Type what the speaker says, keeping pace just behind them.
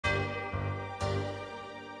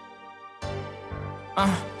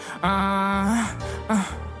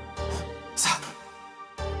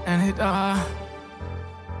And it, I'm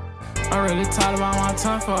really tired about my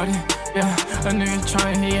tongue for it. Yeah, a nigga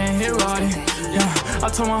trying, he ain't hit right. Yeah, I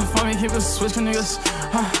told my family keep it switching niggas.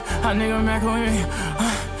 A nigga mad with me.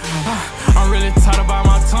 I'm really tired about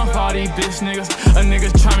my tongue for all these bitch niggas. A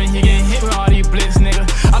nigga trying, he getting hit with all these blitz nigga.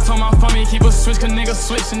 I told my family keep a switch, cause nigga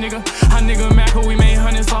switching nigga. A nigga mad cause we made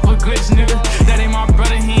hundreds off a glitch nigga. That ain't my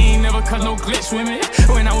brother, he ain't never cut no glitch with me.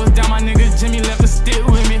 When I was down, my nigga Jimmy left a stick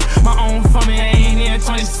with me. My own family ain't even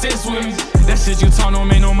 26 with me. That shit you talk don't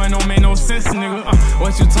make no money, don't make no sense, nigga.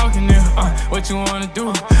 What you talking, nigga? What you wanna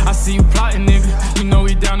do? I see you plotting, nigga. You know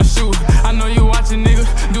we down to shoot. I know you watching, nigga.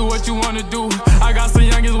 Do what you wanna do. I got some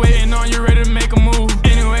youngins waiting on you, ready to make a move.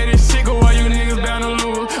 Anyway, this shit go while you niggas bound to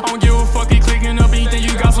lose. I don't give a fuck, you clicking up and you think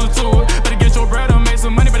you got some tools. Better get your bread up, make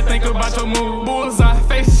some money, better think about your move. Bullseye,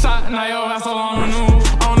 face shot, now yo, that's all on the news.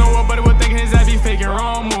 I don't know what buddy was thinking, his ass be faking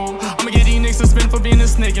wrong move. I'ma get these niggas suspended for being a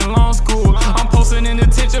snake in long school. I'm posting in the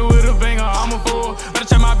attention with a banger, I'm a fool. Better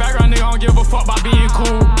check my background, nigga, I don't give a fuck about being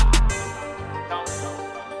cool.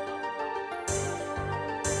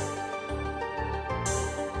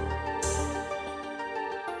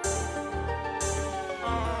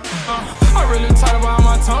 I'm really tired about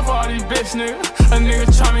my tongue for all these bitch nigga. A nigga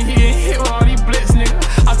try me, he get hit with all these blitz nigga.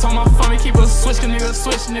 I told my family keep a switch, cause nigga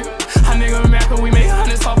switch nigga. A nigga mad cause we made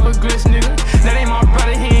hundreds off a glitch nigga. That ain't my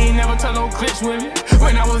brother, he ain't never cut no glitch with me.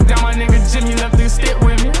 When I was down, my nigga Jimmy left the stick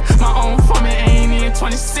with me. My own family ain't even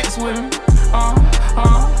 26 with me.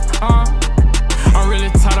 I'm really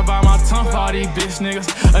tired about my tongue for all these bitch niggas.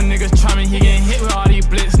 A nigga try me, he getting hit with all these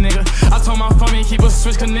blitz nigga. I told my family keep a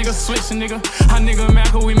switch, cause nigga switching nigga. A nigga mad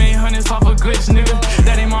cause we made hundreds off a glitch nigga.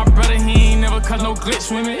 That ain't my brother, he ain't never cut no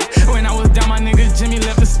glitch with me. When I was down, my nigga Jimmy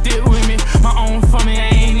left a stick with me. My own family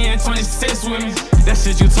ain't even 26 with me. That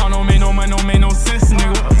shit you talk don't make no money, don't make